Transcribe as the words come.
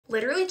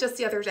Literally just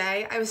the other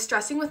day, I was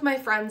stressing with my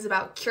friends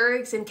about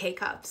Keurigs and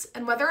K-cups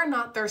and whether or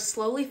not they're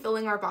slowly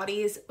filling our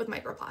bodies with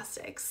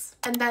microplastics.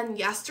 And then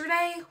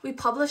yesterday, we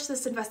published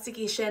this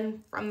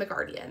investigation from The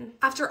Guardian.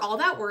 After all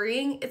that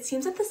worrying, it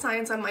seems that the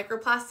science on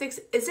microplastics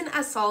isn't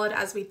as solid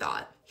as we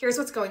thought. Here's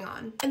what's going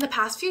on. In the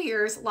past few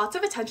years, lots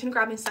of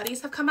attention-grabbing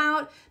studies have come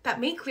out that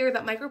make clear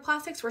that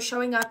microplastics were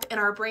showing up in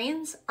our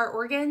brains, our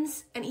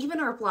organs, and even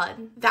our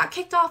blood. That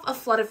kicked off a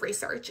flood of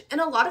research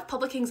and a lot of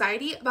public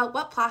anxiety about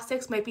what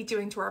plastics might be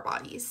doing to our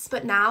bodies.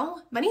 But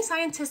now, many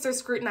scientists are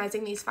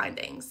scrutinizing these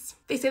findings.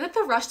 They say that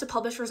the rush to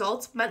publish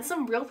results meant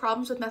some real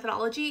problems with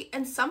methodology,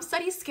 and some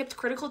studies skipped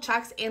critical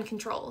checks and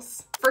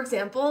controls. For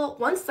example,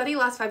 one study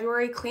last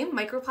February claimed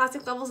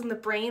microplastic levels in the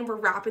brain were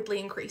rapidly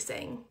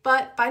increasing.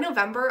 But by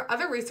November,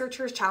 other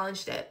researchers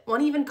challenged it,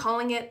 one even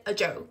calling it a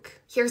joke.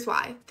 Here's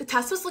why. The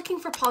test was looking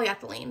for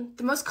polyethylene,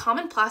 the most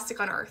common plastic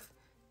on Earth.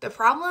 The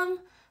problem?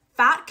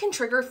 Fat can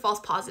trigger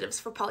false positives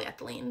for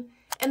polyethylene.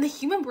 And the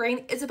human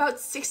brain is about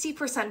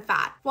 60%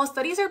 fat. While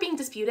studies are being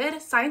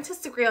disputed,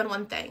 scientists agree on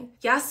one thing.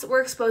 Yes,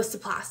 we're exposed to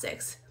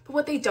plastics. But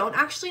what they don't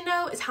actually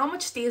know is how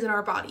much stays in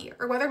our body,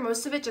 or whether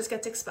most of it just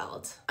gets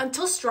expelled.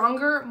 Until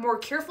stronger, more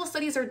careful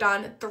studies are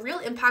done, the real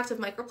impact of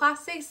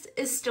microplastics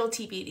is still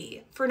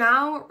TBD. For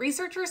now,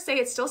 researchers say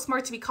it's still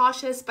smart to be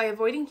cautious by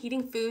avoiding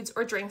heating foods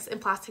or drinks in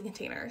plastic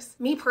containers.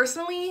 Me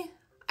personally,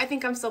 I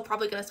think I'm still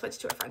probably gonna switch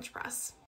to a French press.